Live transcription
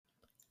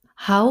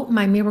How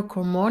my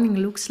miracle morning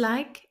looks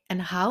like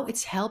and how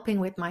it's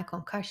helping with my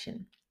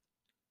concussion.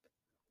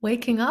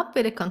 Waking up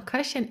with a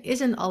concussion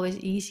isn't always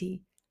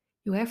easy.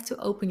 You have to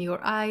open your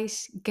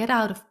eyes, get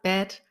out of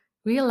bed,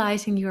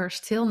 realizing you are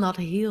still not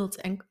healed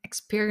and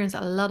experience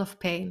a lot of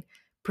pain,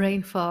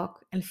 brain fog,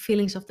 and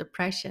feelings of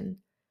depression.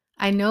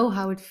 I know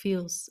how it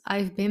feels.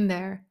 I've been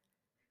there.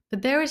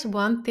 But there is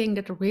one thing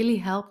that really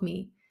helped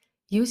me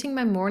using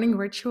my morning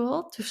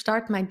ritual to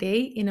start my day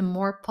in a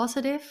more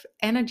positive,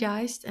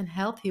 energized, and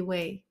healthy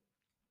way.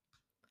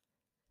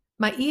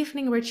 My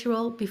evening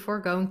ritual before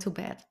going to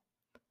bed.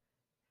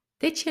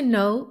 Did you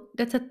know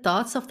that the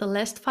thoughts of the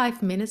last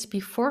 5 minutes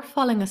before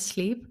falling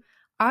asleep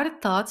are the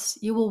thoughts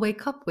you will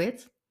wake up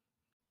with?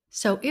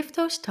 So, if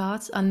those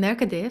thoughts are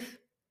negative,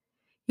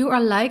 you are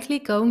likely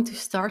going to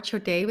start your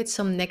day with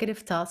some negative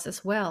thoughts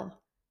as well.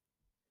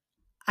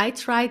 I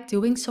tried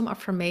doing some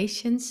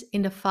affirmations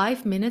in the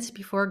 5 minutes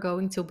before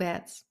going to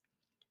bed.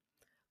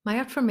 My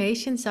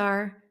affirmations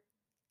are: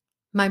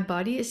 my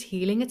body is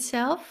healing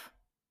itself,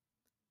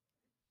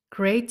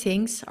 great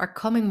things are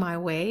coming my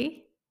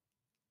way,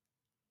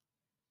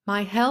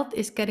 my health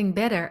is getting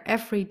better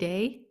every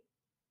day,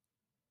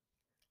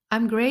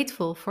 I'm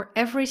grateful for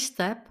every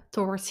step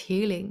towards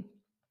healing.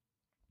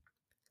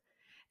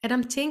 And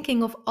I'm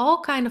thinking of all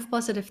kind of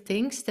positive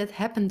things that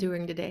happen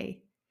during the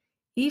day.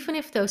 Even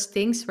if those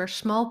things were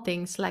small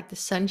things like the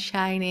sun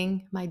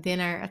shining, my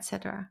dinner,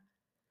 etc.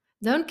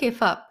 Don't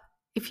give up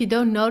if you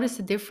don't notice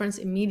the difference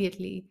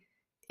immediately.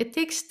 It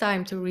takes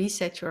time to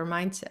reset your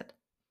mindset.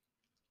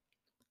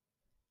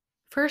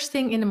 First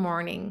thing in the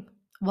morning,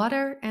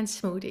 water and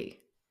smoothie.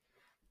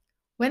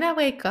 When I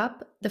wake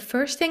up, the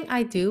first thing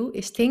I do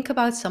is think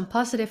about some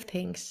positive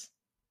things.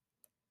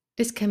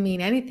 This can mean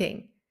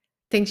anything: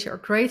 things you're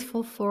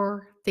grateful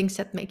for, things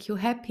that make you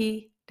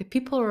happy, the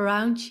people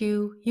around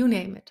you, you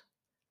name it.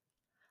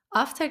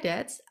 After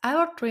that, I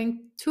will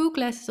drink 2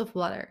 glasses of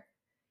water.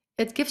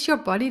 It gives your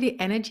body the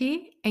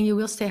energy and you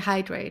will stay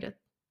hydrated.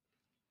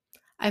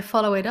 I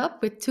follow it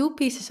up with 2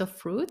 pieces of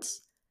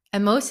fruits,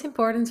 and most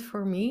important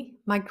for me,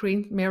 my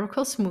green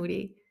miracle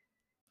smoothie.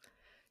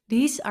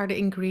 These are the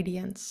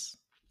ingredients: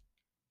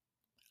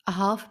 a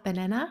half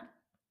banana,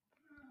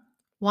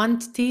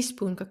 1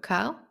 teaspoon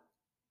cacao,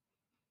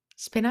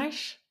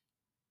 spinach,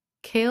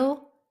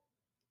 kale,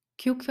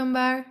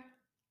 cucumber,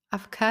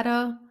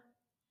 avocado,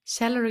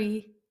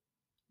 celery,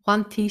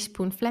 1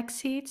 teaspoon flax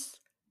seeds,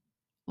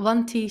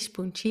 1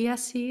 teaspoon chia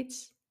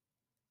seeds,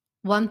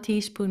 1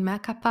 teaspoon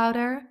maca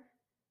powder,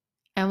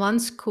 and 1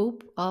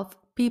 scoop of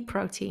pea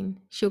protein,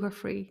 sugar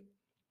free.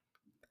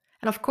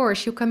 And of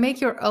course, you can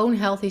make your own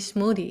healthy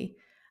smoothie.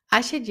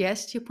 I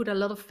suggest you put a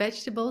lot of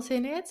vegetables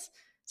in it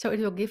so it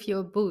will give you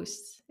a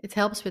boost. It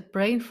helps with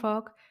brain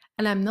fog,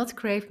 and I'm not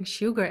craving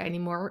sugar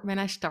anymore when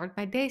I start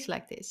my days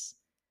like this.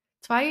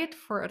 Try it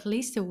for at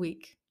least a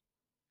week.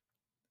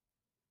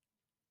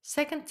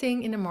 Second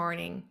thing in the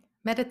morning,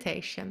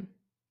 meditation.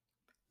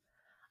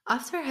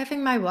 After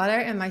having my water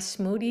and my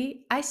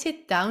smoothie, I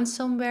sit down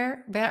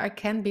somewhere where I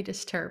can't be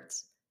disturbed.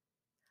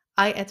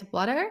 I add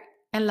water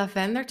and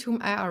lavender to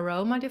my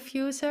aroma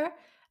diffuser,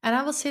 and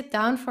I will sit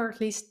down for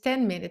at least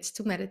 10 minutes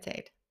to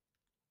meditate.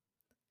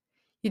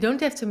 You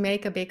don't have to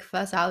make a big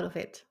fuss out of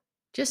it.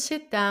 Just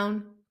sit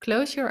down,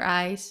 close your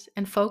eyes,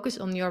 and focus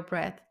on your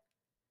breath.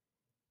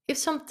 If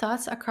some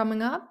thoughts are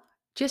coming up,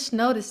 just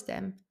notice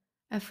them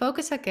and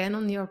focus again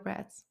on your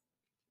breath.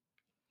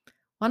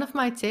 One of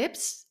my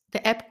tips: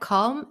 the app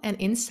Calm and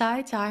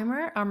Insight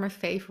Timer are my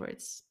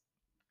favorites.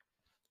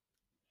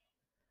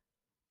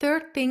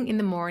 Third thing in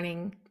the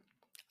morning,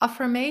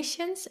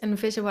 affirmations and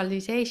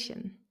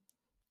visualization.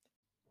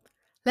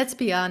 Let's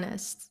be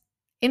honest.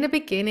 In the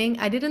beginning,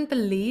 I didn't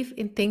believe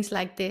in things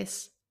like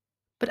this,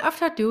 but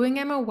after doing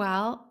them a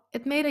while,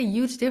 it made a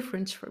huge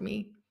difference for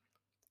me.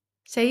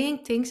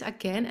 Saying things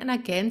again and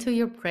again to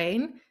your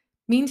brain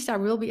means there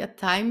will be a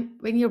time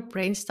when your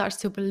brain starts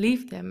to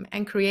believe them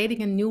and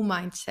creating a new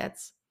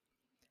mindset.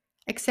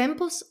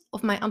 Examples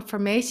of my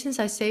affirmations: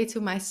 I say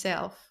to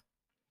myself: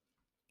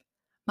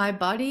 my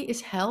body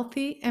is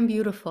healthy and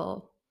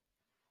beautiful.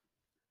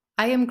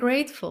 I am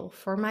grateful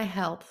for my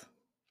health.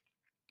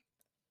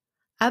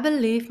 I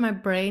believe my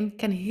brain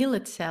can heal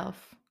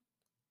itself.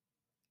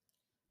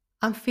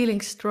 I'm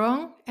feeling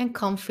strong and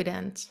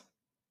confident.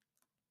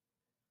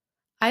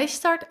 I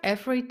start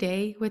every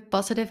day with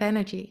positive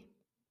energy.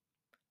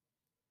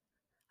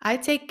 I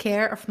take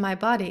care of my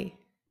body.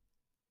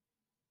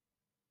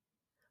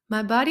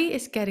 My body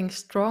is getting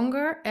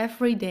stronger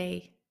every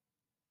day.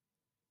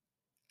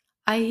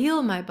 I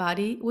heal my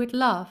body with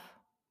love.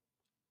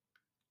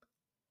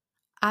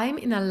 I'm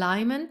in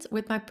alignment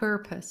with my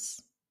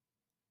purpose.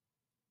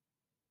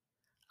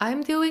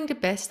 I'm doing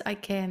the best I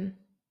can.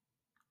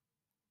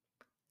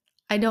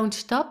 I don't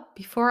stop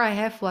before I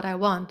have what I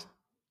want.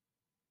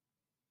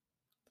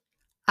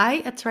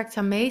 I attract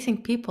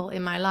amazing people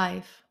in my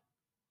life.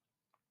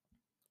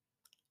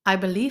 I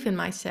believe in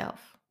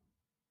myself.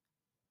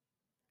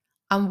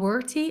 I'm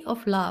worthy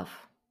of love.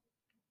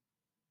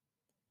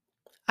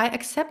 I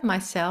accept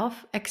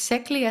myself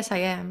exactly as I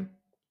am.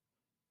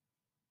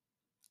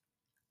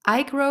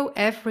 I grow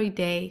every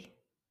day.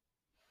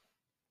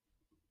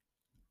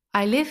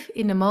 I live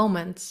in the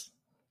moment.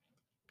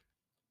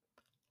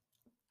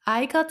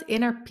 I got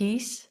inner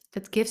peace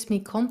that gives me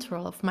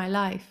control of my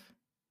life.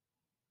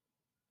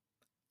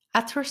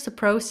 I trust the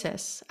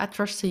process. I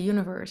trust the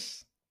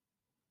universe.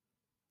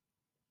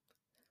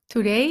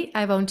 Today,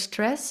 I won't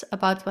stress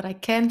about what I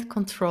can't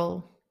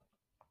control.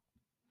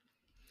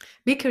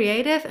 Be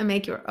creative and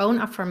make your own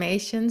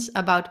affirmations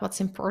about what's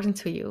important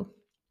to you.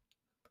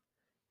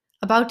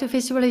 About the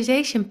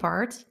visualization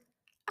part,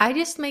 I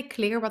just make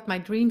clear what my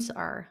dreams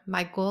are,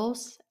 my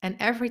goals, and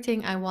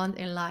everything I want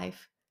in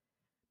life.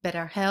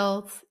 Better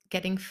health,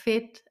 getting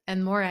fit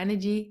and more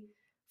energy,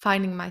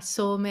 finding my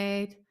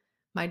soulmate,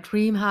 my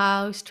dream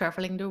house,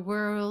 traveling the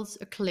world,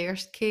 a clear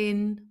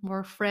skin,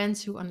 more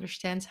friends who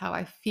understand how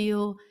I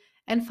feel,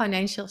 and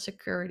financial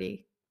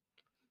security.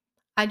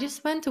 I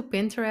just went to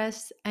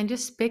Pinterest and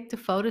just picked the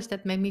photos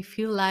that made me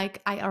feel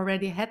like I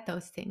already had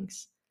those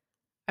things.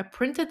 I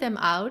printed them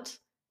out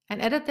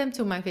and added them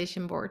to my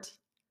vision board.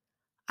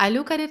 I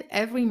look at it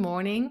every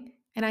morning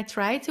and I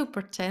try to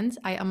pretend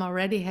I am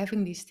already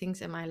having these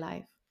things in my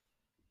life.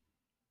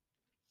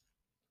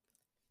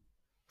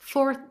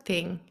 Fourth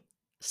thing,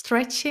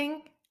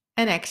 stretching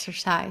and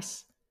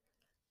exercise.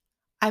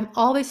 I'm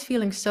always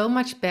feeling so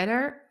much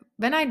better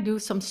when I do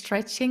some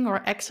stretching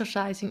or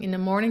exercising in the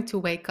morning to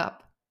wake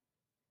up.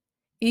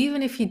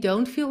 Even if you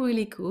don't feel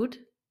really good,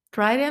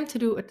 try them to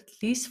do it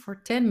at least for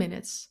 10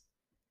 minutes.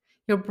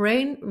 Your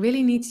brain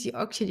really needs the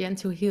oxygen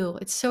to heal.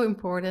 It's so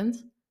important.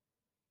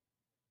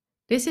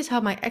 This is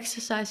how my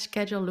exercise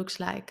schedule looks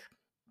like.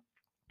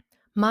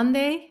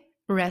 Monday,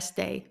 rest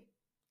day.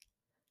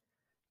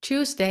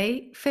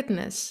 Tuesday,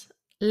 fitness,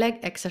 leg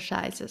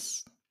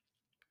exercises.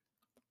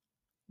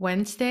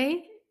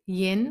 Wednesday,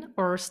 yin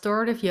or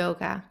restorative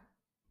yoga.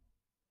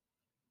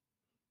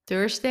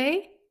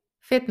 Thursday,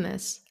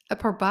 fitness,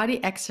 upper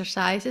body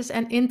exercises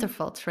and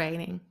interval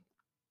training.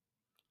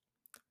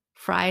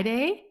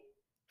 Friday,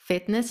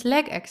 fitness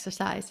leg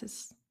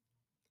exercises.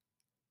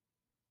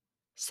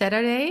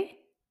 Saturday,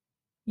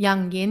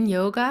 yang yin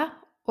yoga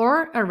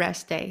or a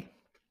rest day.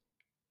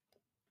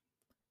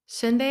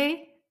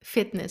 Sunday,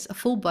 fitness, a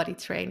full body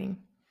training.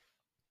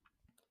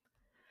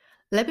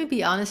 Let me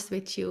be honest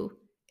with you,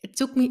 it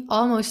took me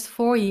almost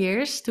 4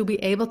 years to be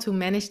able to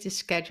manage this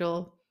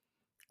schedule.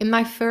 In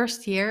my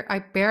first year, I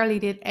barely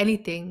did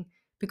anything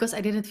because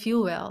I didn't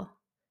feel well.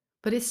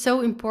 But it's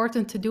so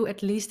important to do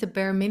at least the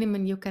bare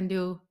minimum you can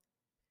do.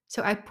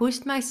 So I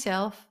pushed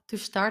myself to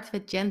start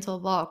with gentle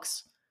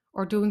walks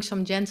or doing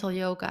some gentle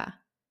yoga.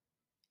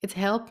 It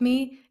helped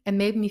me and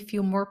made me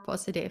feel more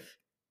positive.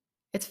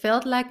 It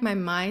felt like my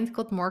mind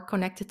got more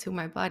connected to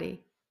my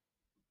body.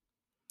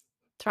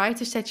 Try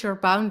to set your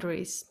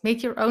boundaries,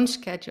 make your own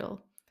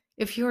schedule.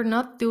 If you're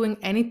not doing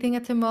anything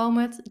at the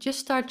moment, just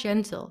start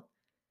gentle.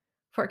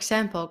 For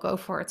example, go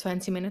for a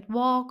 20-minute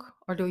walk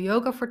or do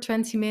yoga for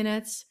 20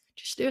 minutes,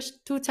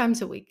 just 2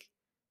 times a week.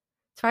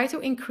 Try to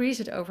increase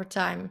it over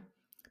time.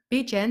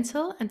 Be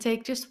gentle and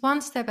take just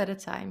one step at a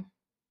time.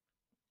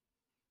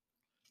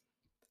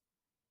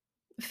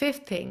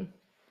 Fifth thing,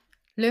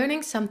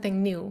 learning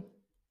something new.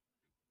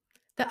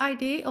 The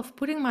idea of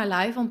putting my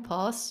life on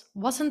pause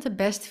wasn't the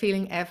best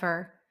feeling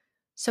ever,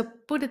 so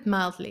put it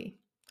mildly.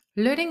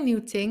 Learning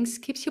new things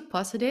keeps you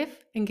positive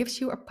and gives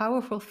you a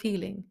powerful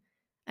feeling,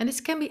 and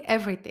this can be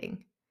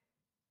everything.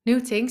 New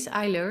things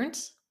I learned,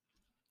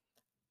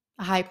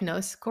 a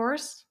hypnosis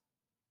course,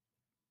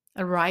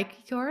 a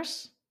Reiki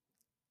course,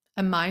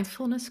 a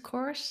mindfulness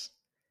course,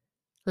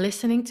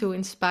 listening to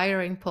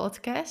inspiring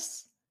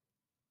podcasts,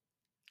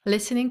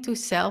 listening to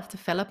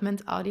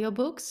self-development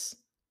audiobooks,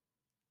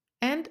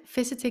 and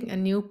visiting a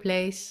new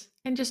place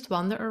and just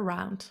wander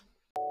around.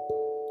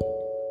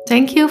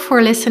 Thank you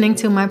for listening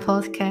to my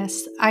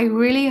podcast. I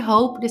really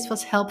hope this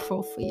was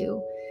helpful for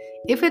you.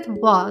 If it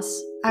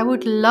was, I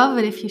would love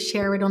it if you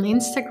share it on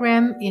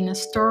Instagram, in a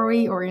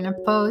story or in a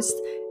post,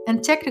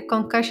 and tag the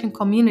concussion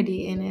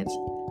community in it.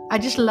 I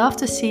just love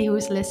to see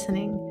who's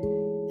listening.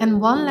 And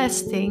one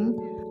last thing,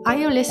 are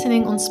you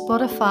listening on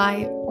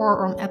Spotify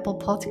or on Apple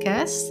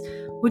Podcasts?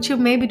 Would you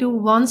maybe do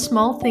one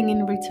small thing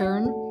in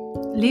return?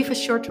 Leave a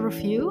short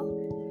review.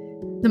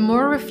 The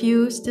more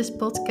reviews this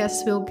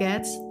podcast will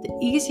get, the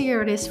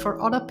easier it is for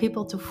other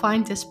people to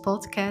find this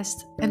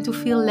podcast and to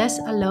feel less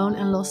alone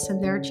and lost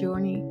in their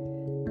journey.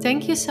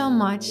 Thank you so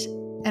much,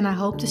 and I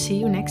hope to see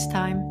you next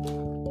time.